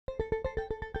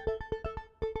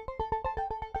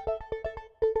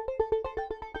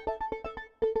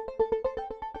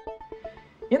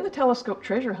In the telescope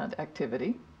treasure hunt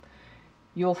activity,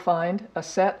 you'll find a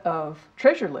set of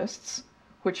treasure lists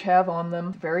which have on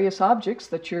them various objects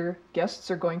that your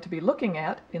guests are going to be looking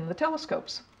at in the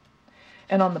telescopes.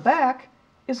 And on the back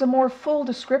is a more full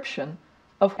description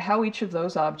of how each of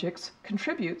those objects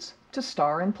contributes to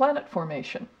star and planet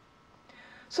formation.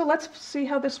 So let's see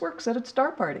how this works at a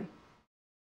star party.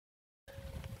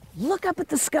 Look up at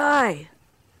the sky.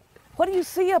 What do you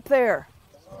see up there?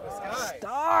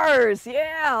 Stars,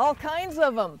 yeah, all kinds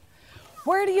of them.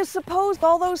 Where do you suppose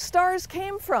all those stars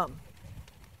came from?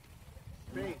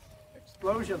 Space.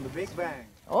 Explosion, the Big Bang.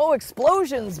 Oh,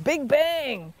 explosions, Big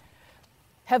Bang.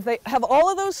 Have all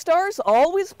of those stars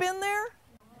always been there?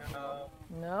 No.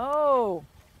 No,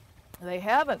 they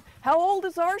haven't. How old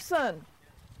is our sun?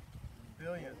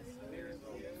 Billions.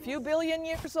 A few billion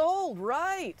years old,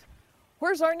 right.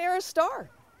 Where's our nearest star?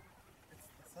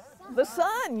 The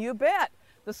sun, you bet.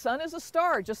 The sun is a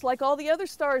star, just like all the other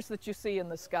stars that you see in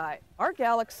the sky. Our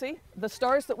galaxy, the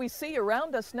stars that we see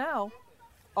around us now,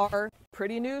 are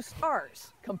pretty new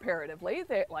stars comparatively.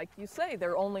 Like you say,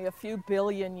 they're only a few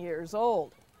billion years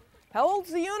old. How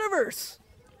old's the universe?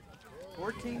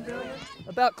 14 billion?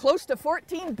 About close to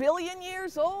 14 billion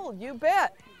years old, you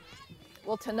bet.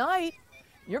 Well, tonight,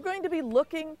 you're going to be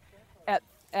looking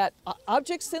at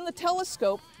objects in the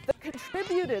telescope that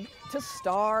contributed to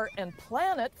star and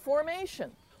planet formation.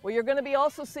 Well, you're going to be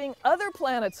also seeing other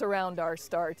planets around our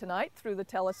star tonight through the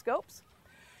telescopes.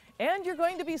 And you're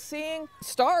going to be seeing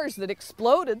stars that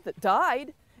exploded, that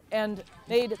died, and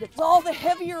made all the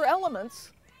heavier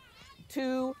elements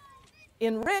to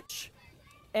enrich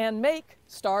and make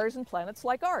stars and planets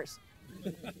like ours.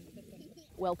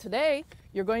 Well, today,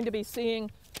 you're going to be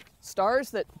seeing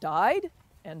stars that died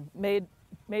and made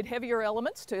heavier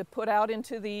elements to put out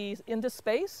into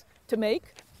space to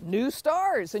make new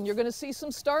stars. And you're going to see some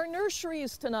star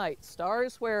nurseries tonight,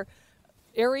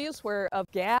 areas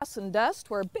of gas and dust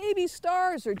where baby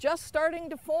stars are just starting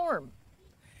to form.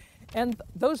 And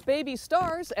those baby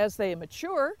stars, as they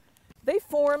mature, they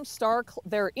form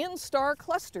they're in star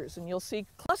clusters, and you'll see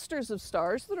clusters of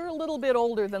stars that are a little bit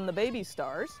older than the baby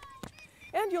stars.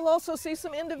 And you'll also see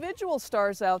some individual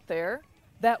stars out there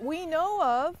that we know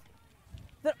of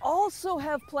that also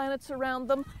have planets around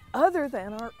them other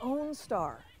than our own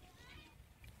star.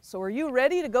 So are you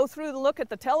ready to go through the look at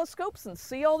the telescopes and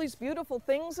see all these beautiful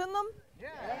things in them?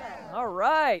 Yeah. All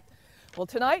right. Well,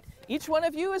 tonight, each one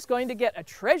of you is going to get a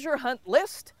treasure hunt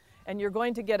list, and you're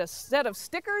going to get a set of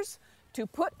stickers to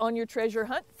put on your treasure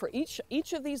hunt for each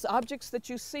of these objects that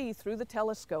you see through the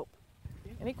telescope.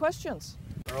 Any questions?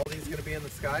 Are all these going to be in the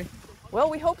sky? Well,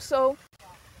 we hope so.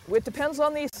 It depends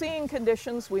on the seeing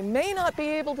conditions. We may not be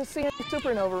able to see any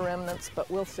supernova remnants, but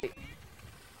we'll see.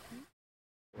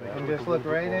 We can just look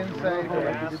right inside.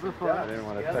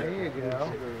 There you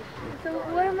go. So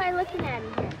what am I looking at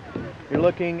in here? You're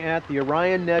looking at the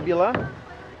Orion Nebula.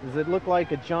 Does it look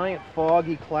like a giant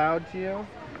foggy cloud to you?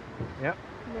 Yep.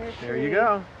 There you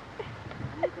go.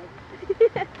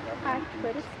 I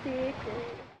put a stick.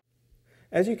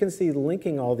 As you can see,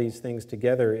 linking all these things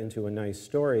together into a nice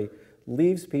story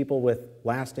leaves people with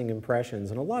lasting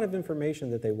impressions and a lot of information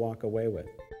that they walk away with.